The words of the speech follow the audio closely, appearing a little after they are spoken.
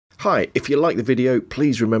Hi, if you like the video,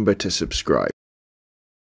 please remember to subscribe.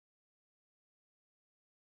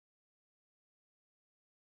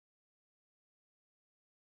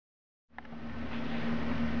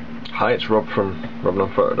 Hi, it's Rob from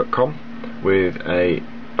robnonphoto.com with a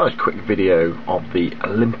nice quick video of the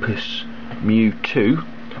Olympus Mju 2,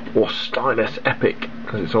 or Stylus Epic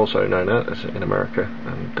as it's also known as in America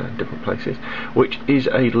and different places, which is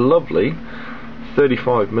a lovely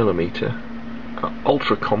 35mm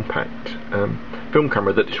ultra compact film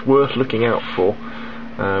camera that is worth looking out for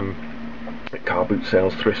at car boot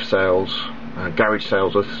sales, thrift sales, garage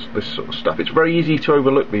sales, this sort of stuff. It's very easy to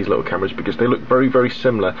overlook these little cameras because they look very, very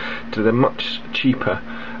similar to the much cheaper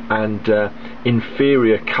and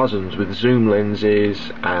inferior cousins with zoom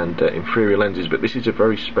lenses and inferior lenses, but this is a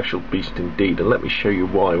very special beast indeed, and let me show you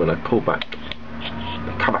why when I pull back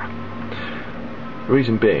the cover. The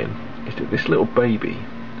reason being is that this little baby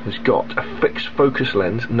has got a fixed focus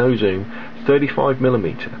lens, no zoom,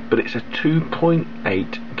 35mm, but it's a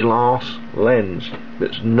 2.8 glass lens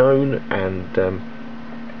that's known, and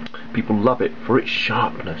people love it for its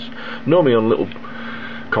sharpness. Normally on little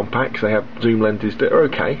compacts they have zoom lenses that are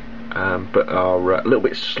okay, but are a little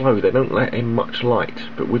bit slow, they don't let in much light,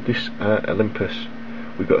 but with this Olympus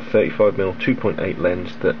we've got a 35mm 2.8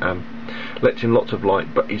 lens that lets in lots of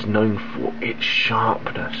light but is known for its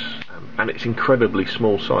sharpness. And it's incredibly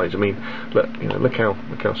small size. I mean, look how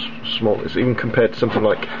small it is, even compared to something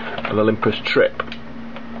like an Olympus Trip.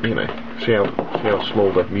 You know, see how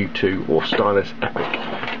small the Mju 2 or Stylus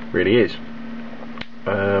Epic really is.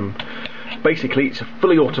 Basically, it's a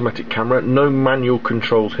fully automatic camera, no manual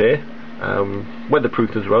controls here.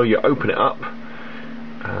 Weatherproof as well. You open it up,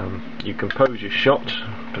 you compose your shot.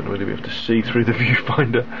 Don't know whether you'll be able to see through the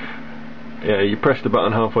viewfinder. Yeah, you press the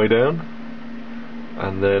button halfway down,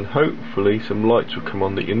 and then hopefully some lights will come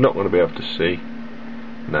on that you're not going to be able to see.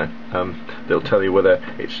 No, they'll tell you whether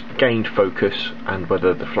it's gained focus and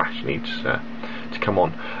whether the flash needs to come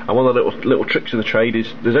on. And one of the little tricks of the trade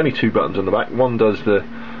is there's only two buttons on the back. One does the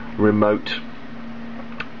remote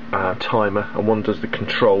timer, and one does the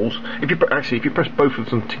controls. If you press both of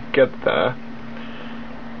them together,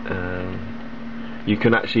 you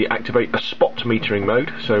can actually activate a spot metering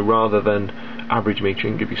mode. So rather than average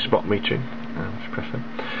metering, give you spot metering.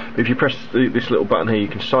 But if you press this little button here, you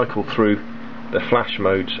can cycle through the flash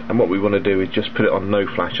modes, and what we want to do is just put it on no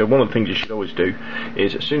flash. So one of the things you should always do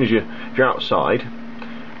is, as soon as if you're outside,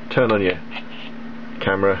 turn on your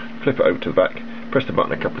camera, flip it over to the back, press the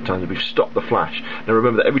button a couple of times, and we've stopped the flash. Now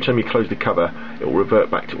remember that every time you close the cover, it will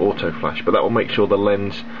revert back to auto flash, but that will make sure the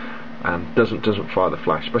lens doesn't fire the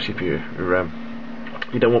flash, especially if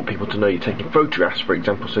you don't want people to know you're taking photographs, for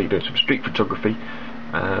example, so you're doing some street photography.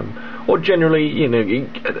 Or generally, you know,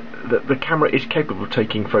 the camera is capable of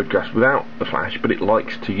taking photographs without the flash, but it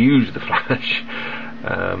likes to use the flash.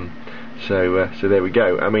 So there we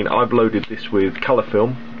go. I mean, I've loaded this with colour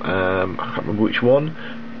film. I can't remember which one,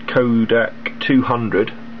 Kodak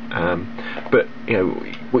 200. But you know,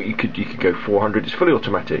 what you could go 400. It's fully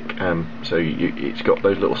automatic, so it's got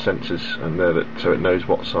those little sensors and there so it knows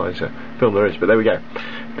what size film there is. But there we go,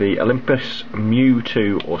 the Olympus Mju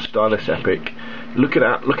 2 or Stylus Epic. Look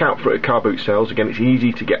out for it at car boot sales. Again, it's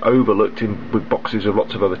easy to get overlooked with boxes of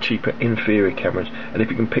lots of other cheaper inferior cameras, and if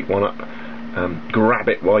you can pick one up, grab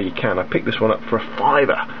it while you can. I picked this one up for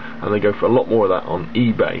 $5, and they go for a lot more of that on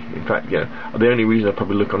eBay. In fact, you know, the only reason I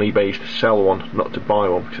probably look on eBay is to sell one, not to buy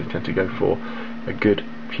one, because they tend to go for a good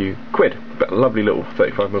few quid. But a lovely little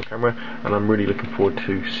 35mm camera, and I'm really looking forward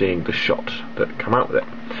to seeing the shots that come out with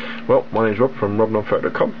it. Well, my name's Rob from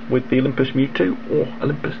robnonphoto.com with the Olympus Mju 2 or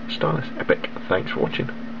Olympus Stylus Epic. Thanks for watching.